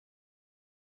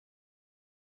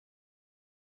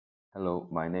Hello,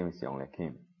 my name is Youngrae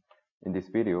Kim. In this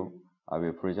video, I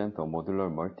will present a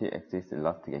modular multi-axis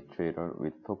elastic actuator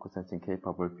with torque sensing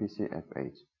capable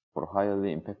p-CFH for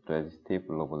highly impact-resistive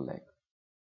robot leg.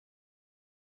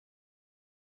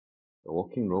 The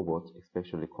working robots,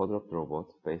 especially quadruped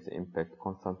robots, face impact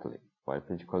constantly while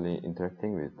physically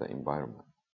interacting with the environment.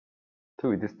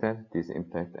 To withstand this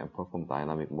impact and perform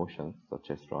dynamic motions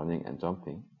such as running and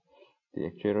jumping,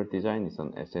 the actuator design is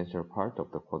an essential part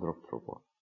of the quadruped robot.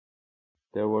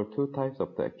 There were two types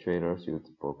of the actuators used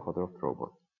for quadruped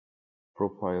robots: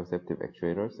 proprioceptive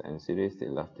actuators and series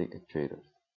elastic actuators.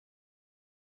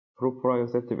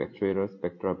 Proprioceptive actuators'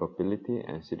 backdrivability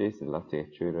and series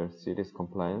elastic actuators' series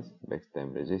compliance makes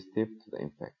them resistive to the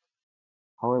impact.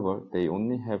 However, they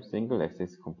only have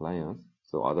single-axis compliance,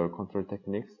 so other control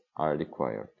techniques are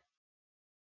required.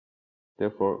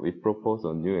 Therefore, we propose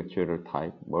a new actuator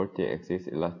type, multi-axis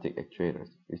elastic actuators,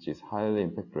 which is highly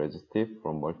impact resistive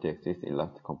from multi-axis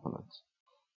elastic components.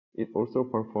 It also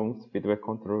performs feedback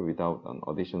control without an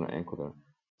additional encoder,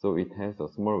 so it has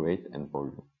a small weight and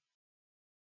volume.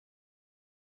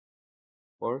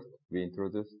 First, we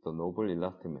introduce the novel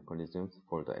elastic mechanisms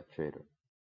for the actuator.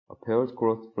 A paired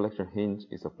crossed flexion hinge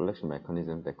is a flexion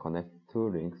mechanism that connects two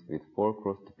rings with four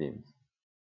crossed beams.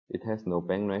 It has no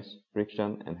backlash,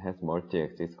 friction, and has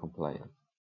multi-axis compliance.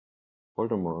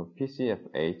 Furthermore,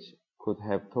 p-CFH could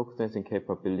have torque sensing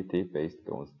capability based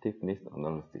on stiffness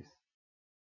analysis.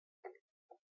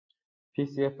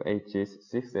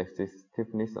 p-CFH's 6-axis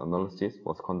stiffness analysis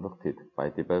was conducted by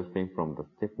developing from the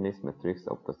stiffness matrix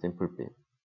of the simple beam.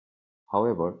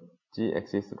 However,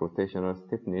 G-axis rotational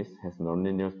stiffness has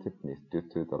nonlinear stiffness due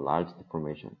to the large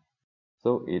deformation,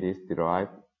 so it is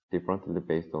derived differently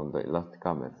based on the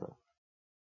Elastica method.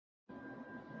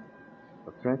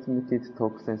 The transmitted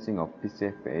torque sensing of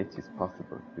p-CFH is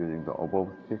possible using the above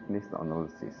stiffness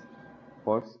analysis.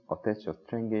 First, attach a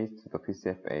strain gauge to the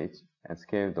p-CFH and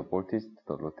scale the voltage to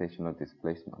the rotational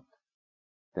displacement.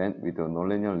 Then, with a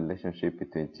nonlinear relationship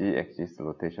between G-axis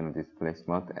rotational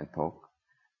displacement and torque,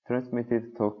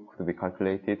 transmitted torque could be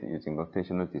calculated using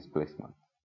rotational displacement.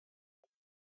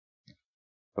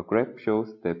 The graph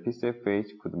shows that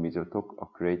p-CFH could measure torque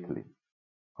accurately,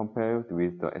 compared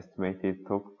with the estimated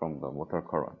torque from the motor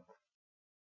current.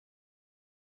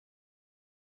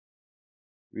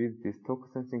 With this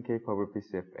torque sensing capable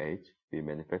p-CFH, we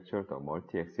manufactured a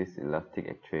multi-axis elastic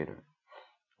actuator.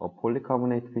 A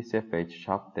polycarbonate p-CFH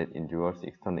shaft that endures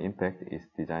external impact is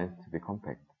designed to be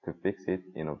compact to fix it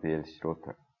in a VLC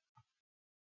rotor.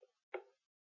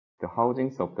 The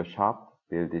housings of the shaft,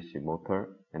 BLDC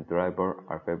motor, and driver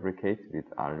are fabricated with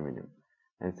aluminum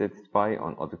and satisfy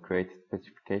an adequate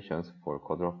specifications for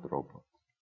quadruped robots.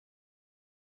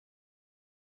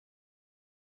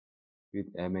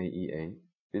 With MAEA,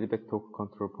 feedback torque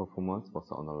control performance was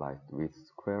analyzed with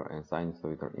square and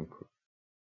sinusoidal input.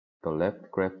 The left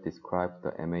graph describes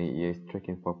the MAEA's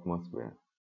tracking performance well.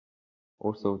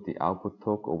 Also, the output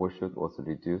torque overshoot was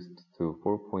reduced to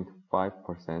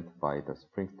 4.5% by the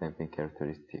spring stamping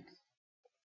characteristics.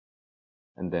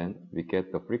 And then, we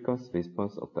get the frequency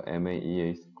response of the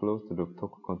MAEA's closed-loop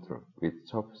torque control with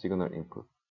sharp signal input.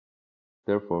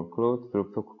 Therefore,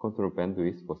 closed-loop torque control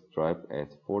bandwidth was derived as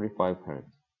 45 Hz.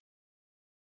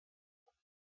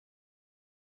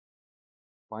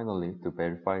 Finally, to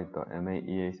verify the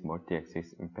MAEA's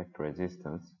multi-axis impact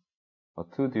resistance, a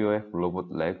 2DOF robot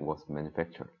leg was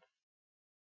manufactured.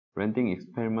 Landing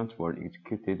experiments were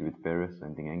executed with various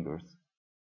landing angles,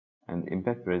 and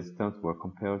impact resistance were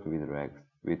compared with legs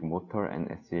with motor and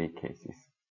SCA cases.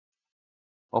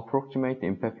 Approximate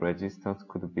impact resistance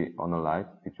could be analyzed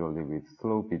visually with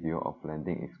slow video of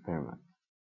landing experiments.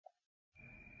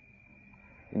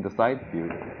 In the side view,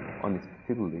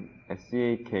 unexpectedly,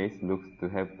 SCA case looks to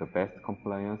have the best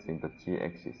compliance in the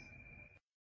G-axis.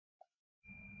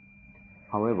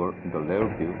 However, in the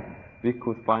rear view, we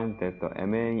could find that the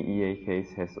MAEA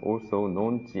case has also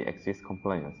non-G-axis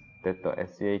compliance that the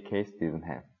SCA case didn't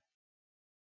have.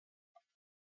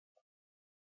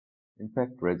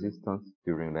 Impact resistance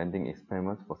during landing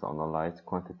experiments was analyzed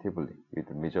quantitatively with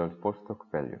measured force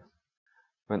torque values.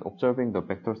 When observing the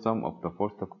vector sum of the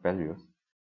force torque values,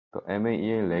 the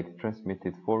MAEA leg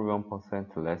transmitted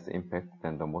 41% less impact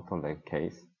than the motor leg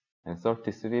case and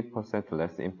 33%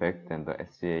 less impact than the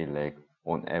SCA leg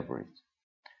on average.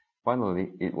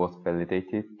 Finally, it was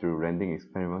validated through landing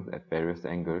experiments at various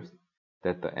angles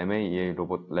that the MAEA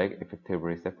robot leg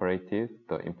effectively separated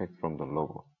the impact from the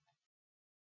robot.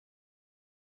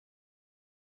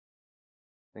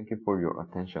 Thank you for your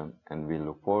attention, and we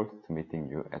look forward to meeting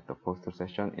you at the poster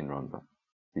session in London.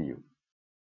 See you.